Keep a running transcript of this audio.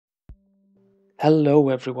Hello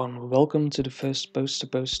everyone, welcome to the first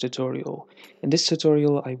Pose2Pose tutorial. In this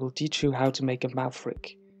tutorial I will teach you how to make a mouth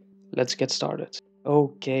rig. Let's get started.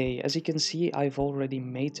 Okay, as you can see I've already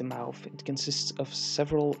made the mouth. It consists of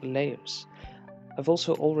several layers. I've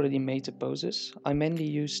also already made the poses. I mainly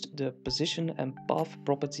used the position and path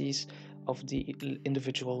properties of the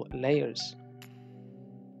individual layers.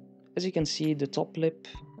 As you can see, the top lip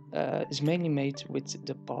is mainly made with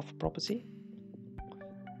the path property.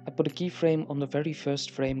 I put a keyframe on the very first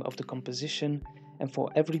frame of the composition, and for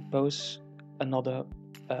every pose another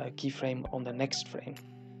keyframe on the next frame.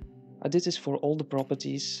 I did this for all the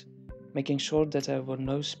properties, making sure that there were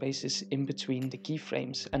no spaces in between the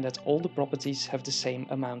keyframes and that all the properties have the same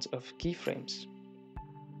amount of keyframes.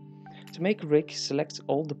 To make a rig, select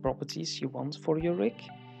all the properties you want for your rig.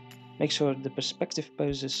 Make sure the perspective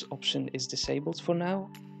poses option is disabled for now,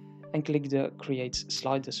 and click the Create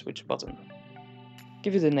Slider Switch button.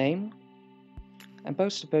 Give it a name, and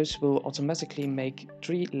Pose2Pose will automatically make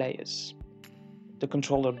 3 layers. The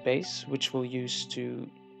controller base, which we'll use to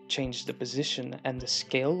change the position and the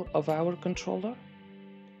scale of our controller.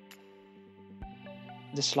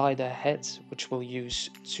 The slider head, which we'll use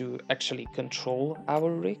to actually control our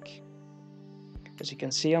rig. As you can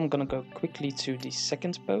see, I'm gonna go quickly to the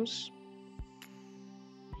second pose.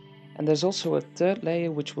 And there's also a third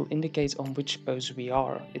layer which will indicate on which pose we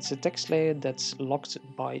are. It's a text layer that's locked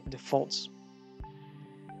by default.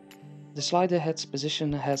 The slider head's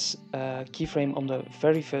position has a keyframe on the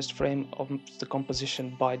very first frame of the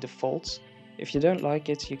composition by default. If you don't like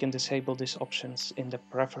it, you can disable these options in the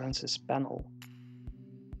Preferences panel.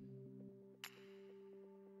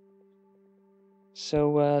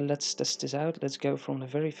 So let's test this out. Let's go from the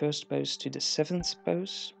very first pose to the 7th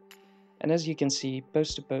pose. And as you can see,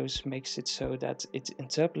 Pose2Pose makes it so that it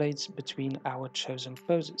interpolates between our chosen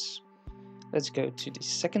poses. Let's go to the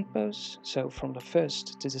second pose, so from the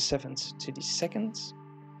 1st to the 7th to the 2nd.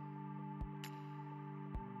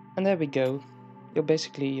 And there we go, you're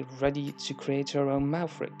basically ready to create your own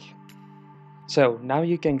mouth rig. So now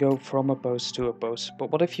you can go from a pose to a pose,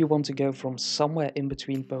 but what if you want to go from somewhere in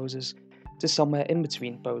between poses to somewhere in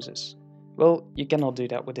between poses? Well, you cannot do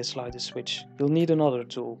that with this slider switch, you'll need another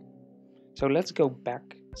tool. So let's go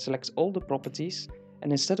back, select all the properties,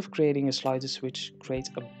 and instead of creating a slider switch, create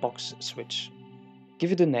a box switch.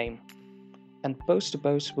 Give it a name, and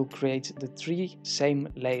Pose2Pose will create the 3 same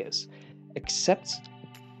layers, except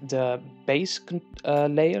the base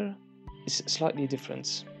layer is slightly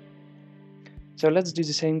different. So let's do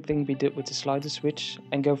the same thing we did with the slider switch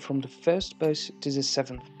and go from the 1st pose to the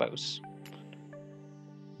 7th pose.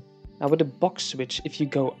 Now with the box switch, if you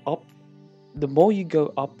go up, the more you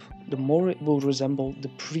go up, the more it will resemble the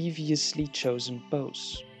previously chosen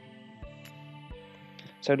pose.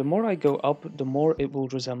 So the more I go up, the more it will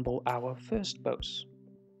resemble our first pose.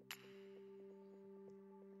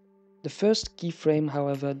 The first keyframe,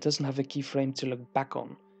 however, doesn't have a keyframe to look back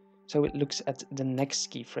on, so it looks at the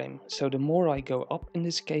next keyframe. So the more I go up in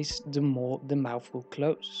this case, the more the mouth will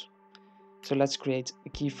close. So let's create a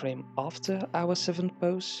keyframe after our 7th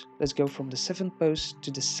pose. Let's go from the 7th pose to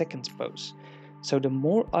the 2nd pose. So the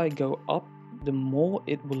more I go up, the more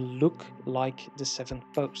it will look like the 7th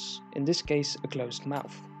pose. In this case, a closed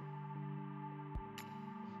mouth.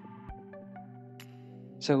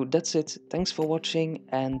 So that's it. Thanks for watching,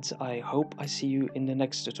 and I hope I see you in the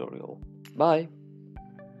next tutorial. Bye!